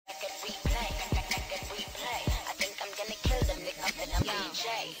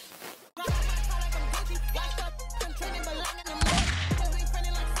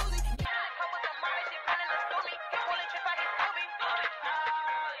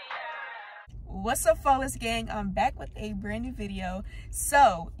What's up, flawless gang? I'm back with a brand new video.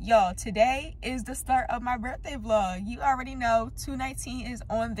 So y'all, today is the start of my birthday vlog. You already know 2/19 is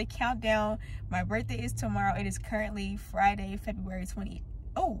on the countdown. My birthday is tomorrow. It is currently Friday, February 20th.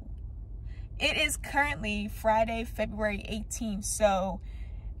 Oh, it is currently Friday, February 18th. So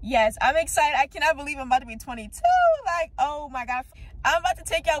yes, I'm excited. I cannot believe I'm about to be 22. Like, oh my god. I'm about to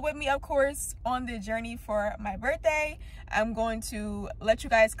take y'all with me, of course, on the journey for my birthday. I'm going to let you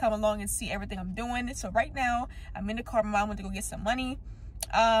guys come along and see everything I'm doing. So right now, I'm in the car. My mom went to go get some money.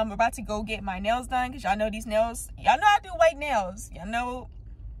 We're about to go get my nails done because y'all know these nails. Y'all know I do white nails. Y'all know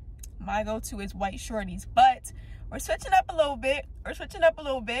my go-to is white shorties. But we're switching up a little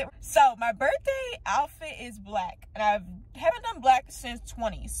bit. So my birthday outfit is black. And I haven't done black since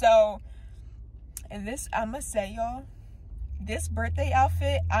 20. So, and this, I must say, y'all, this birthday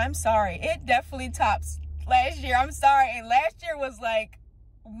outfit, I'm sorry, it definitely tops last year. I'm sorry. And last year was like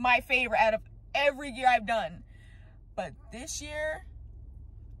my favorite out of every year I've done. But this year,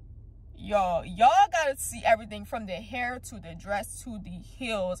 y'all gotta see everything from the hair to the dress to the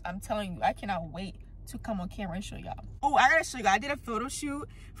heels. I'm telling you, I cannot wait to come on camera and show y'all. Oh, I gotta show you guys. I did a photo shoot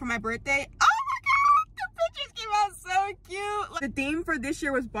for my birthday. Oh my god, the pictures came out so cute. Like, the theme for this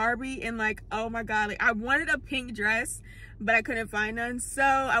year was Barbie, and like, oh my god, like I wanted a pink dress, but I couldn't find none. So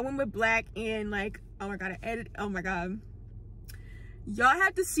I went with black, and like, oh my god, oh my god. Y'all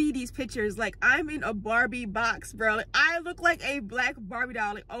have to see these pictures. Like, I'm in a Barbie box, bro. Like, I look like a black Barbie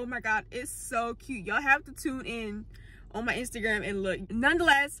doll. Like, oh my god, it's so cute. Y'all have to tune in on my Instagram and look.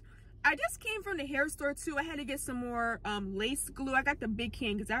 Nonetheless, I just came from the hair store too. I had to get some more lace glue. I got the big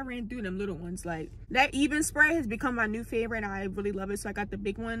can because I ran through them little ones. Like, that even spray has become my new favorite. I really love it. So I got the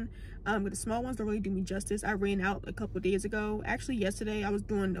big one. But the small ones don't really do me justice. I ran out a couple days ago. Actually, yesterday I was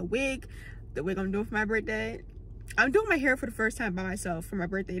doing the wig I'm doing for my birthday. I'm doing my hair for the first time by myself for my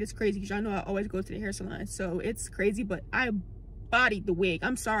birthday. It's crazy because y'all know I always go to the hair salon. So it's crazy, but I bodied the wig.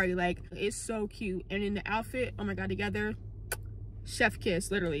 I'm sorry. Like, it's so cute. And in the outfit, oh my god, together, chef kiss,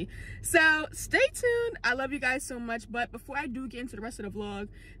 literally. So stay tuned. I love you guys so much. But before I do get into the rest of the vlog,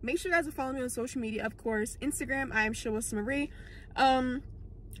 make sure you guys are following me on social media. Of course, Instagram, I am Josie Maran.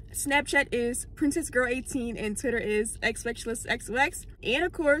 Snapchat is princessgirl18, and Twitter is shalishasflawless. And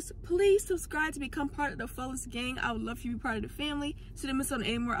of course, please subscribe to become part of the flawless gang. I would love for you to be part of the family so don't miss out on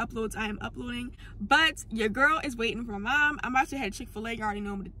any more uploads I am uploading. But your girl is waiting for my mom. I'm about to head to Chick-fil-A. You already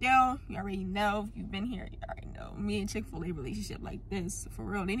know me the deal. You already know. If you've been here, you already know. Me and Chick-fil-A relationship like this, for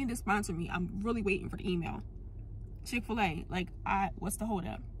real. They need to sponsor me. I'm really waiting for the email. Chick-fil-A, like, what's the hold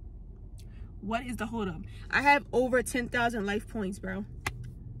up? What is the hold up? I have over 10,000 life points, bro.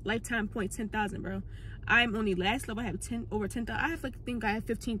 Lifetime points, 10,000, bro. I'm on the last level. I have over 10,000. I have like, think I have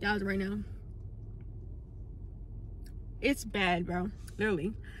 15,000 right now. It's bad, bro,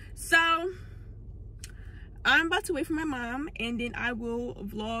 literally. So I'm about to wait for my mom, and then I will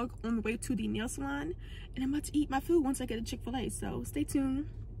vlog on the way to the nail salon, and I'm about to eat my food once I get to Chick-fil-A. So stay tuned.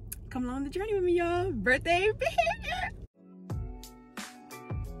 Come along the journey with me, y'all. Birthday behavior.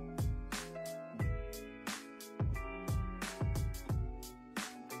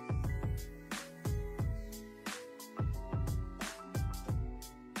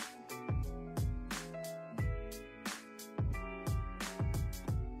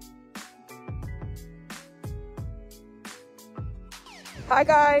 Hi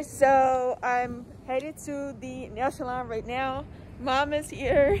guys, so I'm headed to the nail salon right now. Mom is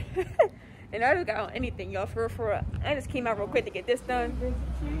here. And I just got on anything, y'all, for real. I just came out real quick to get this done.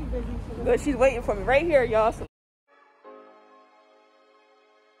 But she's waiting for me right here, y'all. So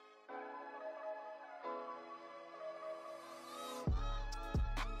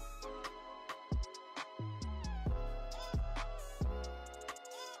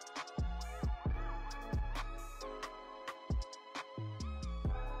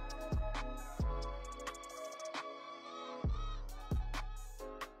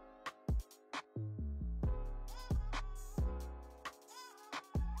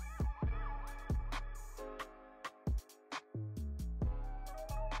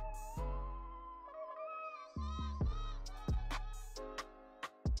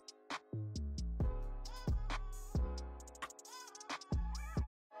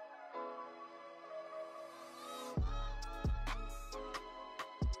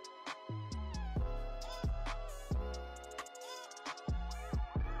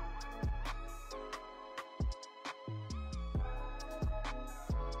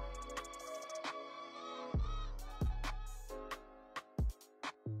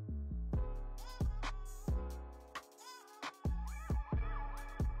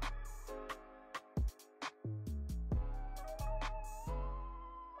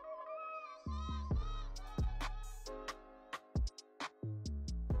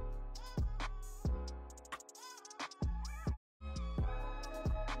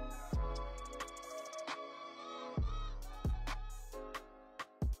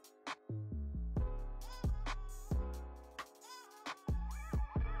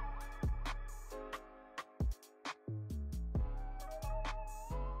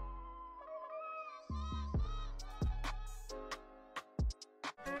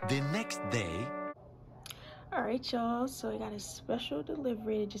The next day. All right, y'all, so I got a special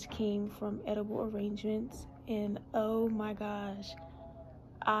delivery that just came from Edible Arrangements, and oh my gosh,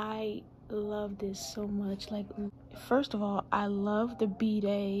 I love this so much. Like, first of all, I love the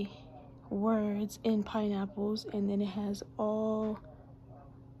B-Day words in pineapples, and then it has all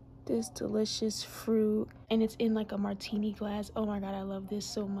this delicious fruit, and it's in like a martini glass. Oh my god, I love this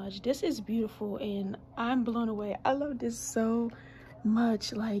so much. This is beautiful, and I'm blown away. I love this so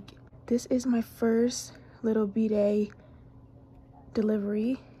much. Like, this is my first little B-Day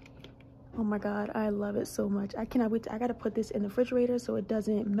delivery. Oh my god, I love it so much. I cannot wait. I gotta put this in the refrigerator so it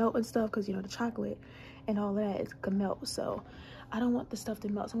doesn't melt and stuff, because you know the chocolate and all that is gonna melt, so I don't want the stuff to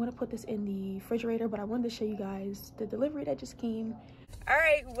melt. So I'm gonna put this in the refrigerator, but I wanted to show you guys the delivery that just came. All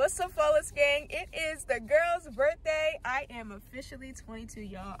right, what's up, Flawless gang? It is the girl's birthday. I am officially 22,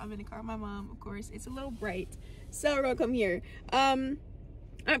 y'all. I'm in the car with my mom, of course. It's a little bright, so we're gonna come here. I'm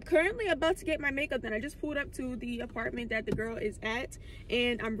currently about to get my makeup done. I just pulled up to the apartment that the girl is at,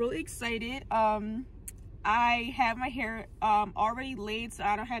 and I'm really excited. I have my hair already laid, so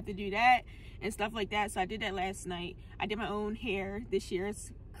I don't have to do that and stuff like that. So I did that last night. I did my own hair this year.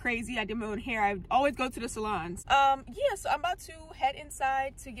 It's crazy. I did my own hair. I always go to the salons. Yeah, so I'm about to head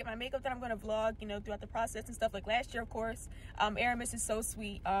inside to get my makeup done. I'm gonna vlog, you know, throughout the process and stuff, like last year, of course. Aramis is so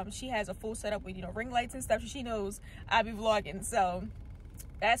sweet. She has a full setup with, you know, ring lights and stuff. So she knows I be vlogging, so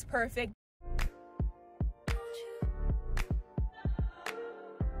that's perfect.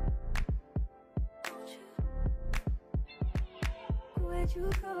 Where'd you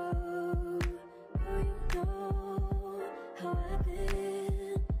go? Oh, you know how I've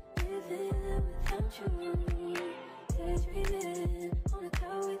been living without you. Daydreaming on a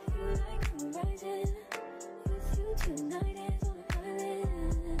cloud with you like horizon. With you tonight is on an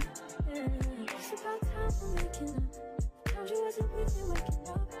island. Yeah. It's about time for making up. Found you wasn't with me waking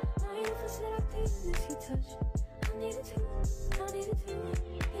up. Now you feel set up, please miss your touch. I needed to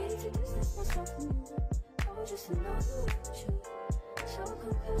distance myself from you. Oh, just to know you want you. So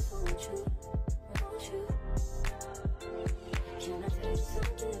confused, I want you. Can I tell you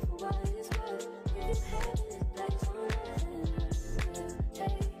something for what it's worth? We've had this place on earth.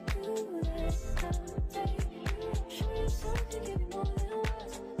 Take you there, take you. Show you something, give you more than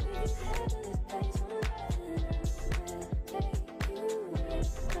words. We've had this place on earth. Take you there,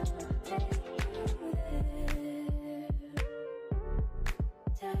 take you there.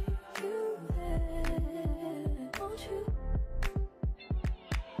 Take you there, won't you?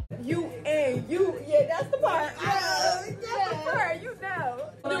 Yeah, that's the part. That's the part, you know.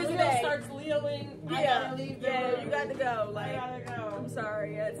 When the wheel starts leering, I gotta leave. Yeah, you got to go. Like, I gotta go. I'm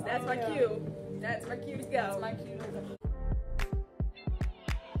sorry. That's my cue. That's my cue to go. That's my cue to go.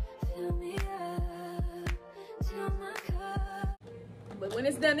 Fill me up, till my cup. But when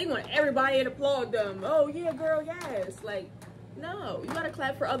it's done, they want everybody to applaud them. Oh yeah, girl, yes. Like, no, you gotta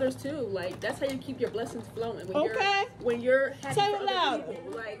clap for others too. Like, that's how you keep your blessings flowing. When you're happy Say for it loud. other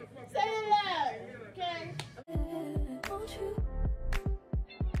people. Like, Say it loud, okay? Won't you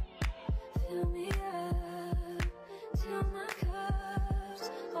fill me up till my cup's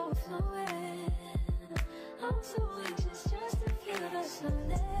overflowing? I'm so anxious just to feel the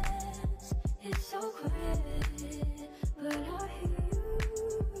silence. It's so quiet, but I hear you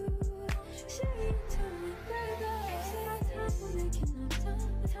saying to me, baby. Say our time, we're making up time.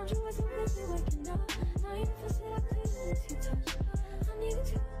 The time you wasn't with me waking up. Now you feel set up, please miss your touch. I needed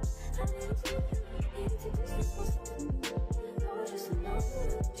to distance myself from you. I was just alone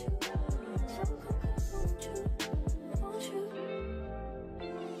without you. So confused, won't you?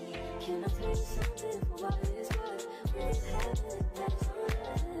 Can I tell you something for what it's worth? We've had this place on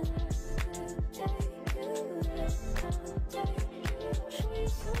earth. Take you there, take you. Show you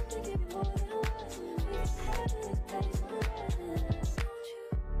something, give you more than words. We've had this place on earth.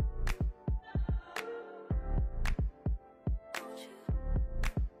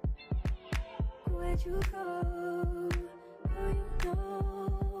 Where'd you go? Oh, you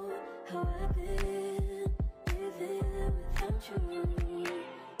know how I've been living without you.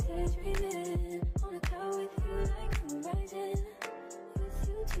 Daydreaming on a cloud with you like horizon. With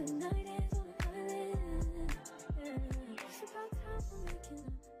you tonight is on an island. Yeah. It's about time for making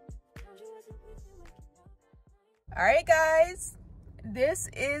up. Found you wasn't with me waking up. All right, guys. This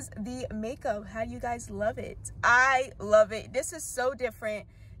is the makeup. How do you guys love it? I love it. This is so different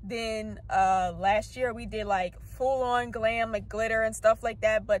than last year. We did like full-on glam, like glitter and stuff like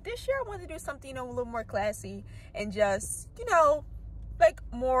that, but this year I wanted to do something, you know, a little more classy and just, you know, like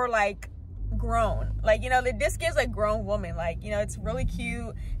more like grown, like, you know, this gives like grown woman, like, you know, it's really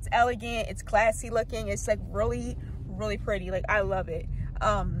cute, it's elegant, it's classy looking, it's like really pretty. Like, I love it.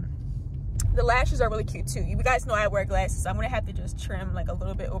 The lashes are really cute too. You guys know I wear glasses, so I'm gonna have to just trim like a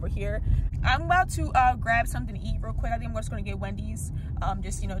little bit over here. I'm about to grab something to eat real quick. I think I'm just gonna get Wendy's,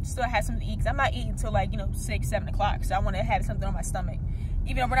 just, you know, just so I have something to eat, because I'm not eating until like, you know, 6, 7 o'clock. So I want to have something on my stomach,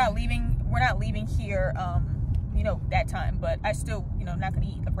 even though we're not leaving here you know, that time, but I still, you know, not gonna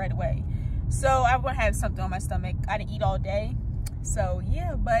eat right away. So I want to have something on my stomach. I didn't eat all day, so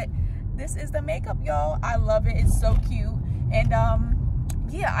yeah. But this is the makeup, y'all. I love it. It's so cute. And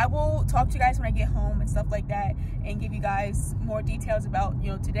yeah, I will talk to you guys when I get home and stuff like that, and give you guys more details about,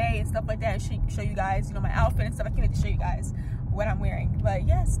 you know, today and stuff like that, and show you guys, you know, my outfit and stuff. I can't wait to show you guys what I'm wearing, but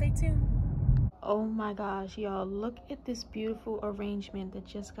yeah, stay tuned. Oh my gosh, y'all, look at this beautiful arrangement that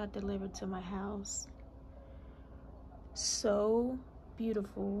just got delivered to my house. So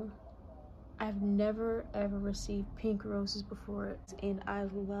beautiful. I've never ever received pink roses before, and I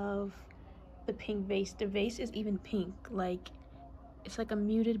love the pink vase. The vase is even pink, like it's like a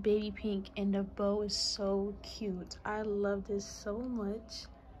muted baby pink, and the bow is so cute. I love this so much.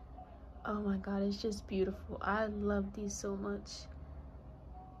 Oh my god, it's just beautiful. I love these so much.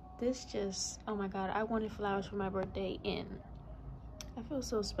 This just, oh my god, I wanted flowers for my birthday, and I feel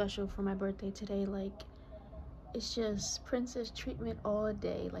so special for my birthday today. Like, it's just princess treatment all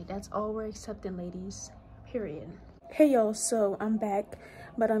day. Like, that's all we're accepting, ladies, period. Hey y'all, so I'm back,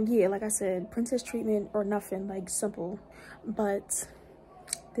 but yeah, like I said, princess treatment or nothing, like simple. But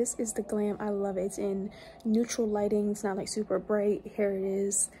this is the glam. I love it. It's in neutral lighting. It's not like super bright. Here it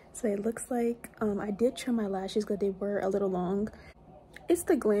is. So it looks like I did trim my lashes because they were a little long. It's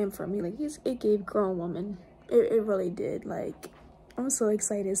the glam for me. Like, it gave grown woman. It really did. Like, I'm so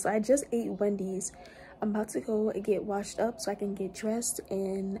excited. So I just ate Wendy's. I'm about to go and get washed up so I can get dressed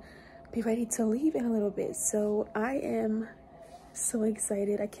and be ready to leave in a little bit. So I am so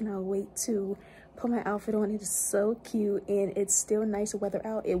excited. I cannot wait to put my outfit on. It is so cute, and it's still nice weather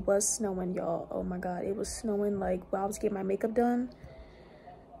out. It was snowing, y'all. Oh my god, it was snowing. Like, while I was getting my makeup done,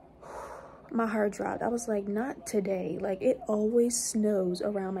 my heart dropped. I was like, not today. Like, it always snows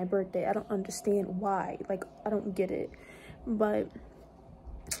around my birthday. I don't understand why. Like, I don't get it. But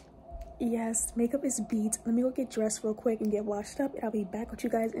yes, makeup is beat. Let me go get dressed real quick and get washed up, and I'll be back with you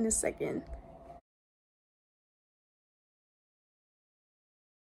guys in a second.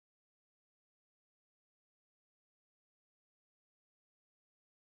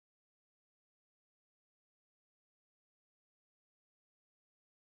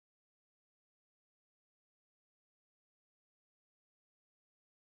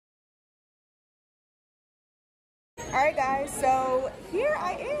 Alright guys, so here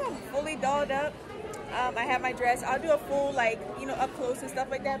I am, fully dolled up. I have my dress. I'll do a full, like, you know, up close and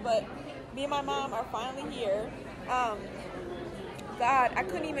stuff like that, but me and my mom are finally here. God, I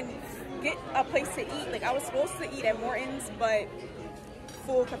couldn't even get a place to eat. Like, I was supposed to eat at Morton's, but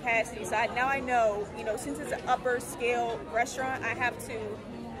full capacity. So now I know, you know, since it's an upper scale restaurant, I have to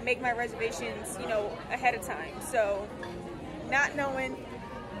make my reservations, you know, ahead of time. So, not knowing,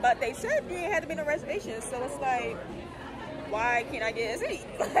 but they said you ain't had to be no reservations, so it's like, why can't I get a seat?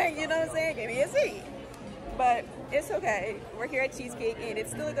 Like, you know what I'm saying? Give me a seat. But it's okay. We're here at Cheesecake, and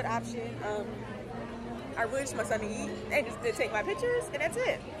it's still a good option. I really just want something to eat and just to take my pictures, and that's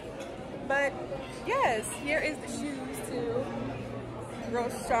it. But yes, here is the shoes too. Real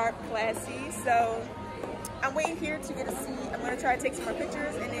sharp, classy. So I'm waiting here to get a seat. I'm gonna try to take some more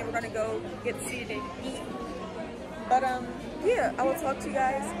pictures, and then we're gonna go get seated and eat. But yeah, I will talk to you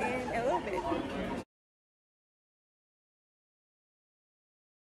guys in a little bit.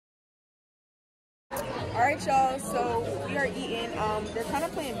 Alright y'all, so we are eating. They're kind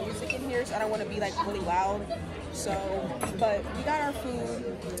of playing music in here, so I don't want to be like really loud. So, but we got our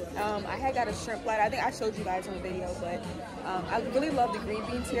food. I had got a shrimp platter. I think I showed you guys on the video, but I really love the green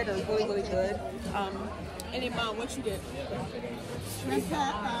beans here. They're really, really good. And then Mom, what you get? Shrimp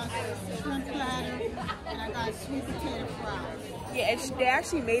platter, and I got sweet potato fries. Yeah, and they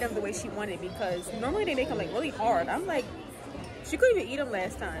actually made them the way she wanted, because normally they make them like really hard. I'm like, she couldn't even eat them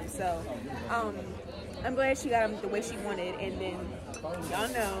last time, so I'm glad she got them the way she wanted. And then y'all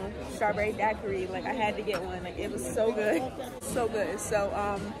know strawberry daiquiri, like I had to get one. Like, it was so good, so good. So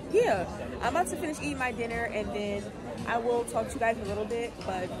yeah, I'm about to finish eating my dinner, and then I will talk to you guys in a little bit.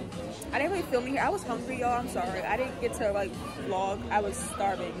 But I didn't really film here. I was hungry, y'all. I'm sorry, I didn't get to like vlog. I was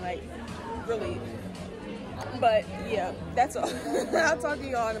starving, like really. But yeah, that's all. I'll talk to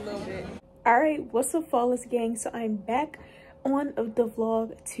y'all in a little bit. All right, what's up, Flawless gang? So I'm back on the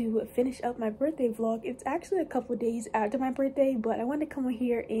vlog to finish up my birthday vlog. It's actually a couple days after my birthday, but I wanted to come on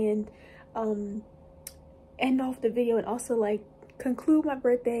here and end off the video and also like conclude my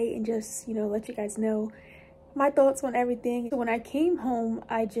birthday and just, you know, let you guys know my thoughts on everything. So when I came home,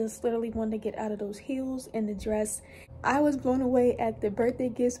 I just literally wanted to get out of those heels and the dress. I was blown away at the birthday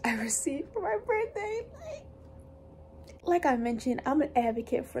gifts I received for my birthday. Like I mentioned, I'm an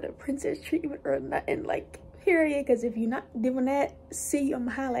advocate for the princess treatment or nothing, like, period. Because if you're not doing that, see, I'm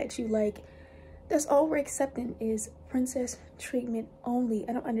gonna holla at you. Like, that's all we're accepting is princess treatment only.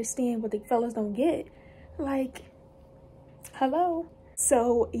 I don't understand what the fellas don't get. Like, hello.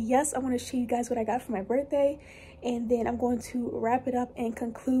 So yes, I want to show you guys what I got for my birthday, and then I'm going to wrap it up and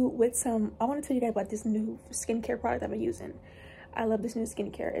conclude with some, I want to tell you guys about this new skincare product I've been using. I love this new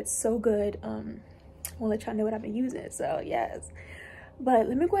skincare. It's so good. I want to let y'all know what I've been using. So yes, but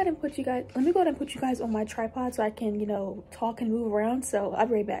let me go ahead and put you guys on my tripod so I can, you know, talk and move around. So I'll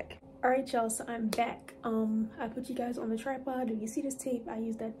be right back. All right, y'all, so I'm back. I put you guys on the tripod. If you see this tape, I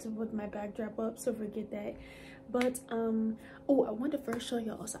use that to put my backdrop up, so forget that. But oh, I wanted to first show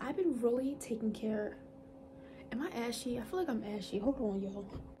y'all. So I've been really taking care. Am I ashy? I feel like I'm ashy. Hold on, y'all.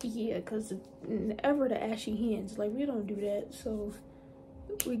 Yeah, because never the ashy hands. Like, we don't do that, so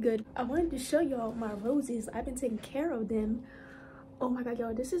we good. I wanted to show y'all my roses. I've been taking care of them. Oh my god,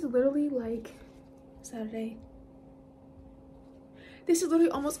 y'all, this is literally like Saturday. This is literally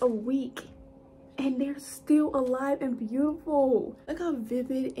almost a week and they're still alive and beautiful. Look how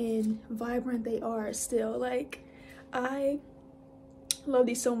vivid and vibrant they are still. Like, I love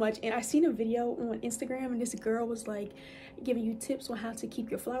these so much. And I seen a video on Instagram and this girl was like giving you tips on how to keep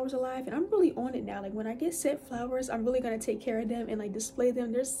your flowers alive, and I'm really on it now. Like, when I get sent flowers, I'm really gonna take care of them and like display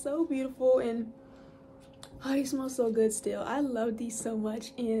them. They're so beautiful and oh, they smell so good still. I love these so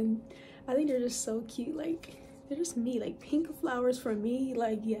much and I think they're just so cute. Like, they're just me. Like, pink flowers for me.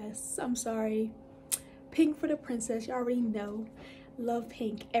 Like, yes, I'm sorry, pink for the princess. You already know, love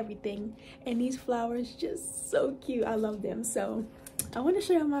pink, everything. And these flowers just so cute. I love them. So I want to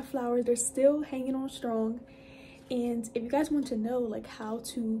show you my flowers. They're still hanging on strong. And if you guys want to know like how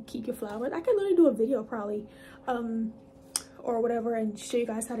to keep your flowers, I could literally do a video probably or whatever and show you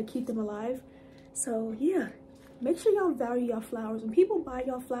guys how to keep them alive. So yeah, make sure y'all value your flowers. When people buy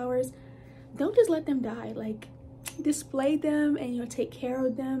y'all flowers, don't just let them die. Like, display them and you'll take care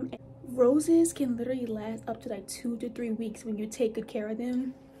of them. Roses can literally last up to like 2 to 3 weeks when you take good care of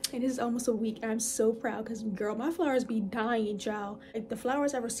them, and this is almost a week. I'm so proud because, girl, my flowers be dying, child. Like, the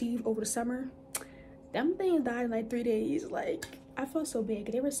flowers I received over the summer, them things died in like 3 days. Like, I felt so bad.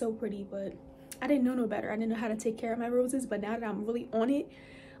 They were so pretty, but I didn't know no better. I didn't know how to take care of my roses. But now that I'm really on it,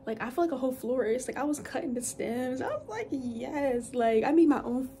 like, I feel like a whole florist. Like, I was cutting the stems. I was like, yes. Like, I made my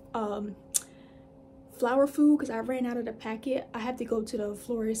own flower food because I ran out of the packet. I have to go to the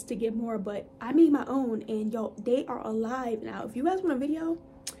florist to get more, but I made my own, and y'all, they are alive now. If you guys want a video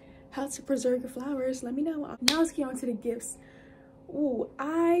how to preserve your flowers, let me know. Now let's get on to the gifts. Ooh,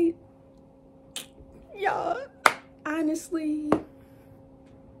 y'all, honestly,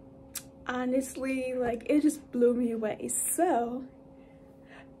 like, it just blew me away. So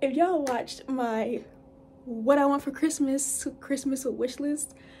if y'all watched my what I want for Christmas wish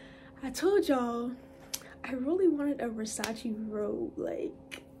list, I told y'all I really wanted a Versace robe. Like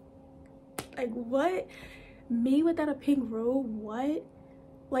what? Me without a pink robe? What?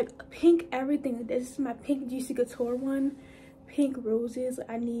 Like, pink everything. This is my pink Juicy Couture one. Pink roses.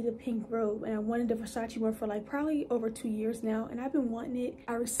 I need a pink robe, and I wanted the Versace one for like probably over 2 years now, and I've been wanting it.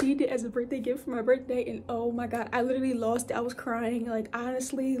 I received it as a birthday gift for my birthday, and oh my god, I literally lost it. I was crying. Like,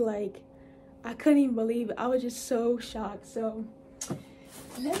 honestly, like, I couldn't even believe it. I was just so shocked. So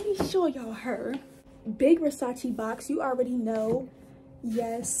let me show y'all her big Versace box. You already know,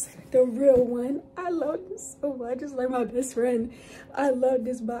 yes, the real one. I love this so much. Just like my best friend, I love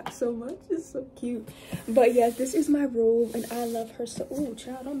this box so much. It's so cute. But yeah, this is my robe, and I love her so. Oh,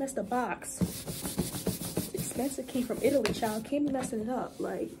 child, don't mess the box. It's expensive. Came from Italy, child. Can't be messing it up.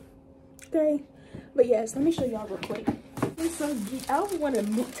 Like, okay. But yes, let me show y'all real quick. It's so deep. I don't want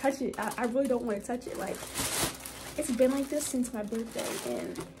to touch it. I really don't want to touch it. Like, it's been like this since my birthday,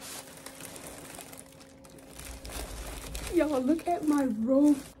 and y'all, look at my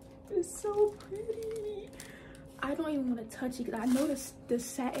robe. It's so pretty. I don't even want to touch it because I noticed the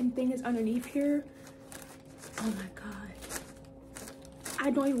satin thing is underneath here. Oh my god, I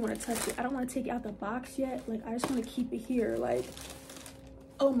don't even want to touch it. I don't want to take it out the box yet. Like, I just want to keep it here. Like,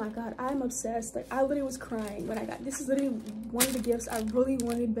 oh my god, I'm obsessed. Like, I literally was crying when I got this. Is literally one of the gifts I really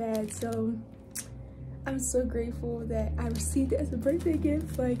wanted bad. So I'm so grateful that I received it as a birthday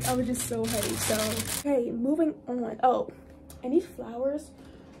gift. Like, I was just so hyped. So, hey, moving on. Oh, and these flowers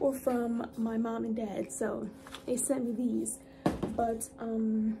were from my mom and dad. So they sent me these. But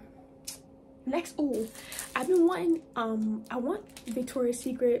Next, oh, I've been wanting I want Victoria's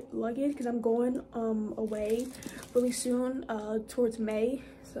Secret luggage because I'm going away really soon towards May,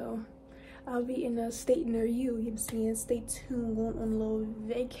 so I'll be in a state near you. You know what I'm saying? Stay tuned. Going on a little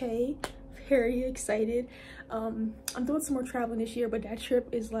vacay. Very excited. I'm doing some more traveling this year, but that trip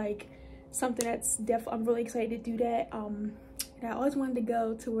is like something that's I'm really excited to do that. And I always wanted to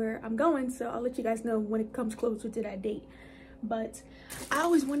go to where I'm going, so I'll let you guys know when it comes closer to that date. But I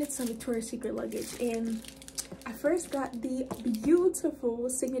always wanted some Victoria's Secret luggage, and I first got the beautiful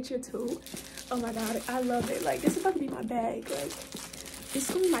signature tote. Oh my god, I love it. Like, this is about to be my bag. Like, this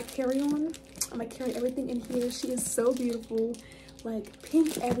is gonna be my carry-on. I'm gonna carry everything in here. She is so beautiful. Like,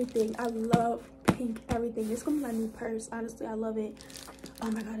 pink everything. I love pink everything. This is gonna be my new purse. Honestly, I love it.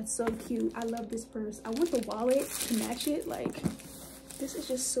 Oh my god, it's so cute. I love this purse. I want the wallet to match it. Like, this is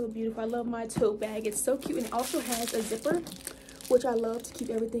just so beautiful. I love my tote bag. It's so cute, and it also has a zipper, which I love to keep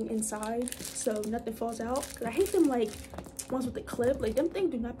everything inside so nothing falls out. Cause I hate them like ones with the clip. Like, them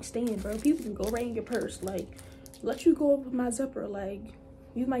things do not be staying, bro. People can go right in your purse. Like, let you go up with my zipper. Like,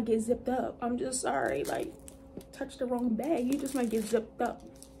 you might get zipped up. I'm just sorry. Like, touch the wrong bag, you just might get zipped up.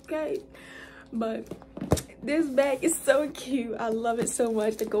 Okay, but this bag is so cute. I love it so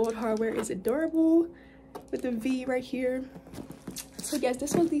much. The gold hardware is adorable with the V right here. So yes,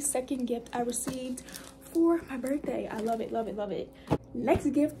 this was the second gift I received for my birthday. I love it, love it, love it. Next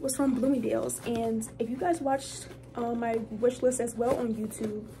gift was from Bloomingdale's, and if you guys watched my wish list as well on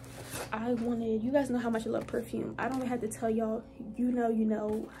YouTube, you guys know how much I love perfume. I don't even have to tell y'all, you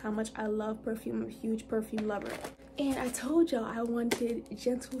know how much I love perfume. I'm a huge perfume lover, and I told y'all I wanted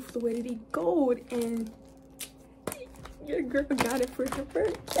Gentle Fluidity Gold, and your girl got it for her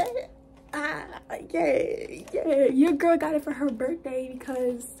birthday. Yeah, your girl got it for her birthday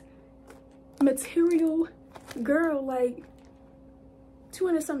because material girl, like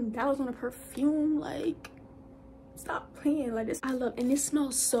 $200 something on a perfume. Like, stop playing. Like, this I love, and this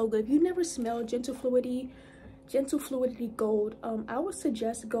smells so good. If you never smelled Gentle Fluidity Gold, I would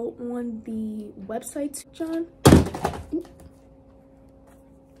suggest go on the website, John.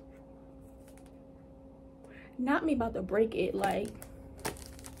 Not me about to break it. Like,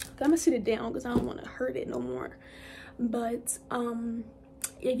 I'm gonna sit it down because I don't want to hurt it no more. But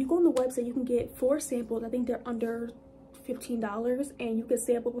if you go on the website, you can get 4 samples. I think they're under $15, and you can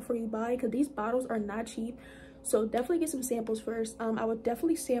sample before you buy, because these bottles are not cheap. So definitely get some samples first. I would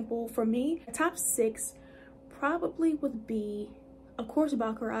definitely sample. For me, top 6 probably would be, of course,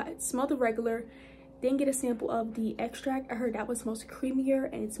 Baccarat. Smell the regular, then get a sample of the extract. I heard that one smells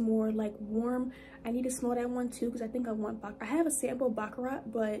creamier and it's more like warm. I need to smell that one too, because I think I want I have a sample of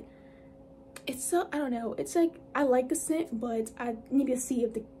Baccarat, but it's so, I don't know, it's like, I like the scent, but I need to see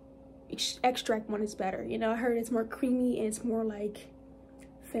if the extract one is better. You know, I heard it's more creamy and it's more like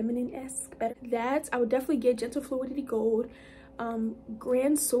feminine-esque, better. That I would definitely get Gentle Fluidity Gold.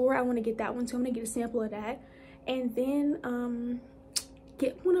 Grand Soar, I want to get that one too. I'm gonna get a sample of that, and then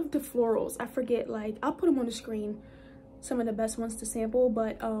get one of the florals. I forget, like, I'll put them on the screen, some of the best ones to sample.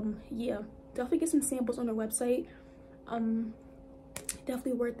 But yeah, definitely get some samples on their website.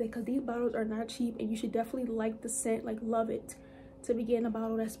 Definitely worth it, because these bottles are not cheap, and you should definitely like the scent, like love it, to be getting a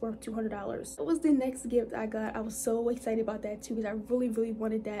bottle that's worth $200. What was the next gift I got? I was so excited about that too, because I really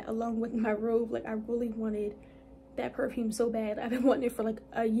wanted that along with my robe. Like, I really wanted that perfume so bad. I've been wanting it for like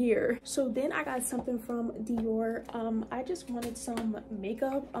a year. So then I got something from Dior. I just wanted some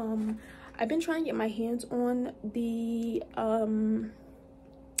makeup. I've been trying to get my hands on the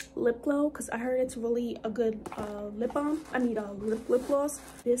lip glow, because I heard it's really a good lip balm. I mean lip gloss.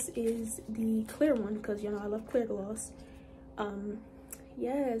 This is the clear one, because you know I love clear gloss.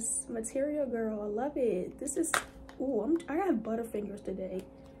 Yes, material girl, I love it. This is, ooh, I have butterfingers today.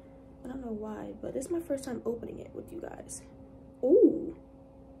 I don't know why, but this is my first time opening it with you guys. Ooh,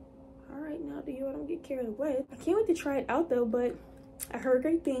 all right, now Dior, don't get carried away. I can't wait to try it out though, but I heard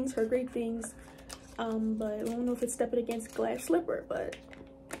great things, but I don't know if it's stepping against Glass Slipper, but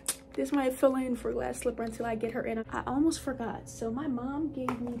this might fill in for Glass Slipper until I get her in. I almost forgot. So my mom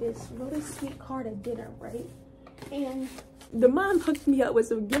gave me this really sweet card at dinner, right? And the mom hooked me up with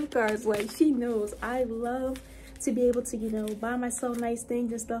some gift cards. Like, she knows I love to be able to, you know, buy myself nice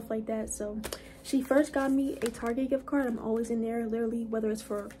things and stuff like that. So she first got me a Target gift card. I'm always in there, literally, whether it's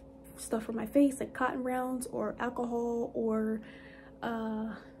for stuff for my face, like cotton rounds or alcohol, or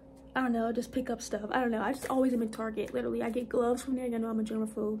I don't know, just pick up stuff. I don't know, I just always am in Target. Literally, I get gloves from there. You know I'm a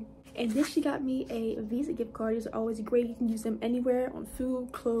germaphobe. And then she got me a Visa gift card. These are always great. You can use them anywhere, on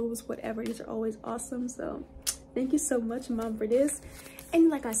food, clothes, whatever. These are always awesome. So thank you so much, Mom, for this. And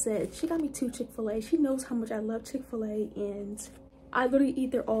like I said, she got me 2 Chick-fil-A. She knows how much I love Chick-fil-A, and I literally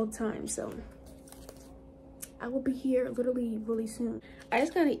eat there all the time, so I will be here literally really soon. I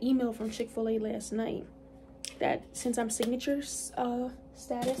just got an email from Chick-fil-A last night that since I'm signature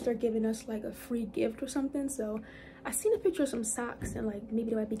status, they're giving us like a free gift or something. So I seen a picture of some socks, and like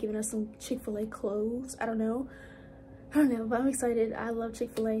maybe they might be giving us some Chick-fil-A clothes. I don't know, but I'm excited. I love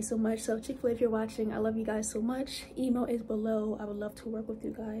Chick-fil-A so much. So Chick-fil-A, if you're watching, I love you guys so much. Email is below. I would love to work with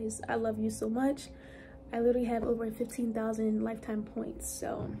you guys. I love you so much. I literally have over 15,000 lifetime points.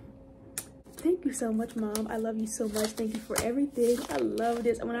 So thank you so much, Mom. I love you so much. Thank you for everything. I love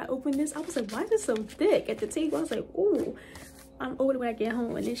this. And when I opened this, I was like, why is it so thick? At the table, I was like, ooh, I'm old when I get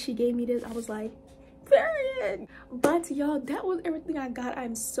home. And then she gave me this. I was like, period. But y'all, that was everything I got.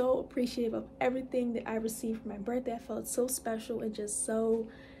 I'm so appreciative of everything that I received for my birthday. I felt so special and just so,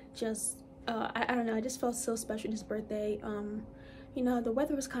 I don't know. I just felt so special this birthday. You know, the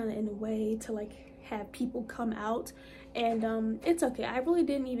weather was kind of in the way to like have people come out, and it's okay. I really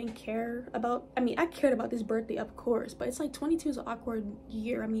didn't even care about, I mean, I cared about this birthday, of course, but it's like 22 is an awkward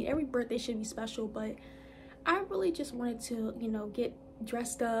year. I mean, every birthday should be special, but I really just wanted to, you know, get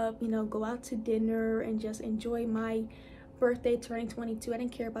dressed up, you know, go out to dinner and just enjoy my birthday turning 22. I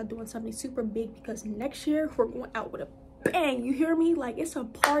didn't care about doing something super big because next year we're going out with a bang. You hear me? Like, it's a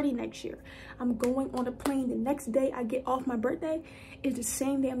party next year. I'm going on a plane the next day I get off my birthday. It's the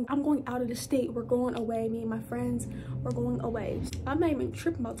same day I'm going out of the state. We're going away. Me and my friends, we're going away. I'm not even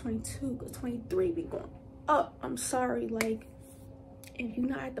tripping about 22 because 23 be going up. I'm sorry. Like, if you're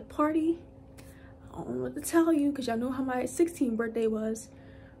not at the party, I don't know what to tell you, because y'all know how my 16th birthday was.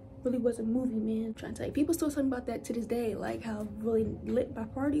 Really was a movie, man. I'm trying to tell you, people still talking about that to this day, like how really lit my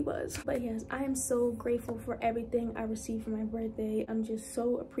party was. But yes, I am so grateful for everything I received for my birthday. I'm just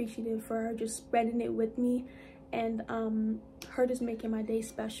so appreciative for her just spreading it with me, and her just making my day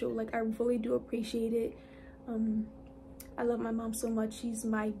special. Like, I really do appreciate it. I love my mom so much. She's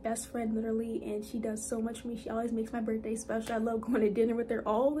my best friend, literally, and she does so much for me. She always makes my birthday special. I love going to dinner with her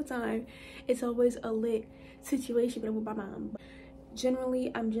all the time. It's always a lit situation with my mom.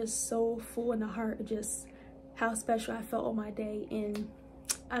 Generally, I'm just so full in the heart of just how special I felt on my day, and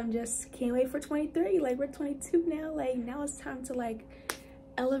I'm just can't wait for 23. Like, we're 22 now. Like, now it's time to like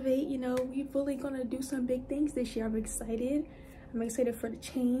elevate. You know, we really gonna do some big things this year. I'm excited. I'm excited for the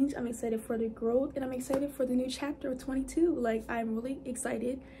change. I'm excited for the growth, and I'm excited for the new chapter of 22. Like, I'm really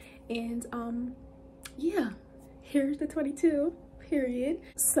excited, and yeah, here's the 22 period.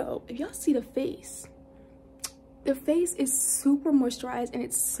 So if y'all see the face is super moisturized, and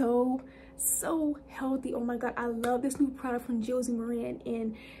it's so healthy. Oh my god, I love this new product from Josie Maran,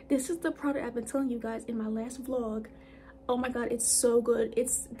 and this is the product I've been telling you guys in my last vlog. Oh my god, it's so good.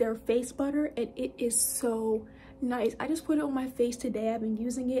 It's their face butter, and it is so nice. I just put it on my face today. I've been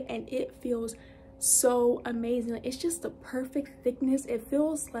using it, and it feels so amazing. It's just the perfect thickness. It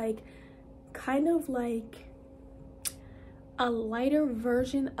feels like kind of like a lighter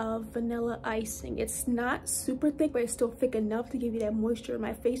version of vanilla icing. It's not super thick, but it's still thick enough to give you that moisture.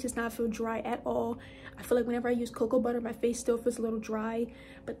 My face does not feel dry at all. I feel like whenever I use cocoa butter, my face still feels a little dry,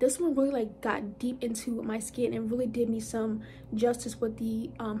 but this one really like got deep into my skin and really did me some justice with the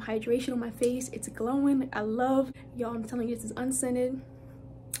hydration on my face. It's glowing. I love, y'all, I'm telling you, this is unscented.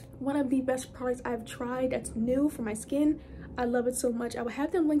 One of the best products I've tried that's new for my skin. I love it so much. I will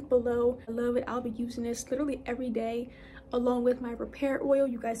have them linked below. I love it. I'll be using this literally every day, along with my repair oil.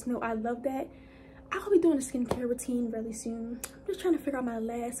 You guys know I love that. I'll be doing a skincare routine really soon. I'm just trying to figure out my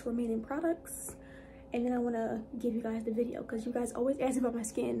last remaining products, and then I want to give you guys the video because you guys always ask about my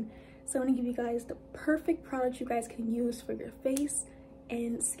skin. So I want to give you guys the perfect products you guys can use for your face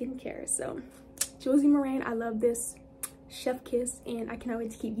and skincare. So Josie Maran, I love this. Chef kiss, and I cannot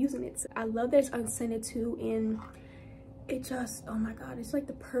wait to keep using it. So I love that it's unscented too, and it just, oh my god, it's like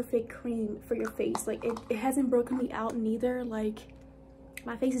the perfect cream for your face. Like, it hasn't broken me out neither. Like,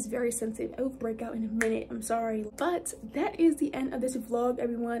 my face is very sensitive. It will break out in a minute. I'm sorry. But that is the end of this vlog,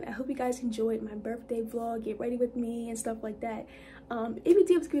 everyone. I hope you guys enjoyed my birthday vlog. Get ready with me and stuff like that. If you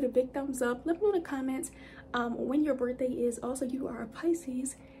did, give it a big thumbs up. Let me know in the comments when your birthday is. Also, you are a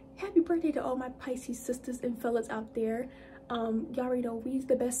Pisces. Happy birthday to all my Pisces sisters and fellas out there. Y'all already know we's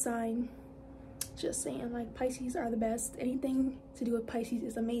the best sign. Just saying, like, Pisces are the best. Anything to do with Pisces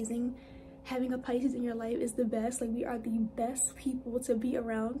is amazing. Having a Pisces in your life is the best. Like, we are the best people to be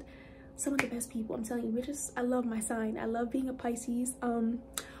around. Some of the best people, I'm telling you. I love my sign. I love being a Pisces.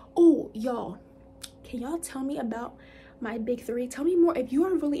 Oh, y'all, can y'all tell me about my big three? Tell me more. If you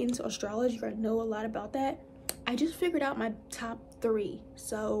are really into astrology, you're gonna know a lot about that. I just figured out my top 3,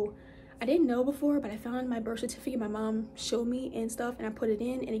 so I didn't know before, but I found my birth certificate my mom showed me and stuff, and I put it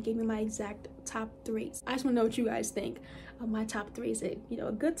in and it gave me my exact top 3. I just want to know what you guys think of my top 3. Is it, you know,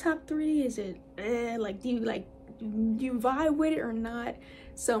 a good top 3? Is it like, do you vibe with it or not?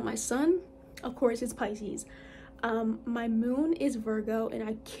 So my sun, of course, is Pisces. My moon is Virgo, and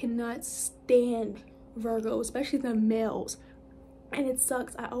I cannot stand Virgo, especially the males, and it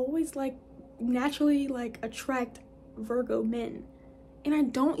sucks. I always like naturally like attract Virgo men, and I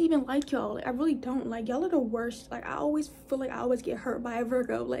don't even like y'all. Like, I really don't. Like, y'all are the worst. Like, I always feel like I always get hurt by a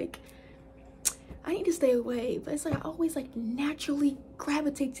Virgo. Like, I need to stay away, but it's like I always like naturally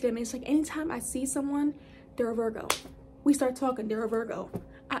gravitate to them. And it's like anytime I see someone, they're a Virgo. We start talking, they're a Virgo.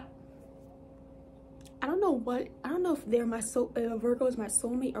 I don't know what, I don't know if they're my Virgo is my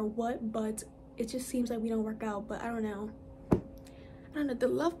soulmate or what, but it just seems like we don't work out. But I don't know. The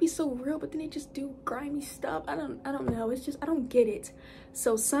love be so real, but then they just do grimy stuff. I don't know. It's just, I don't get it.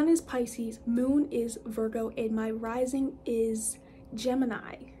 So sun is Pisces, moon is Virgo, and my rising is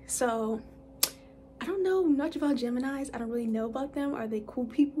Gemini. So I don't know much about Geminis. I don't really know about them. Are they cool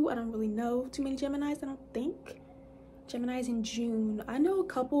people? I don't really know too many Geminis, I don't think. Gemini's in June. I know a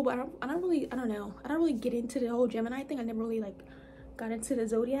couple, but I don't know. I don't really get into the whole Gemini thing. I never really like got into the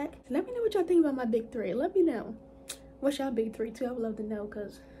zodiac. Let me know what y'all think about my big 3. Let me know. What's y'all big 3 too? I would love to know,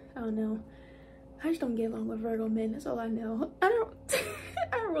 because I don't know. I just don't get along with Virgo men. That's all I know.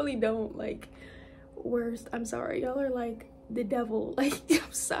 I really don't. Like, worst. I'm sorry. Y'all are like the devil. Like,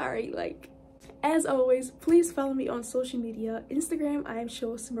 I'm sorry. Like, as always, please follow me on social media. Instagram, I am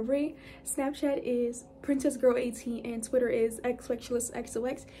Josie Maran. Snapchat is PrincessGirl18, and Twitter is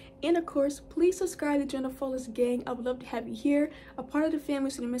XXLXOX. And of course, please subscribe to join the Flawless gang. I would love to have you here, a part of the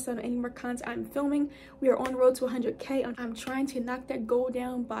family, so you don't miss out on any more content I'm filming. We are on the road to 100K. I'm trying to knock that goal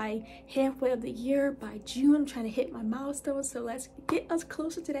down by halfway of the year. By June, I'm trying to hit my milestone. So let's get us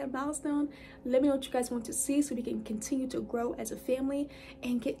closer to that milestone. Let me know what you guys want to see so we can continue to grow as a family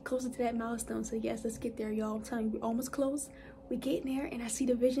and get closer to that milestone. So yes, let's get there, y'all. I'm telling you, we're almost close. We're getting there, and I see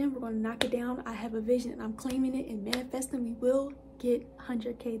the vision. We're going to knock it down. I have a vision, and I'm claiming it and manifesting. We will get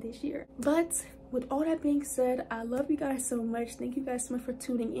 100K this year. But with all that being said, I love you guys so much. Thank you guys so much for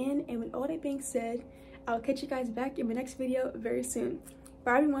tuning in. And with all that being said, I'll catch you guys back in my next video very soon.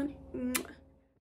 Bye, everyone.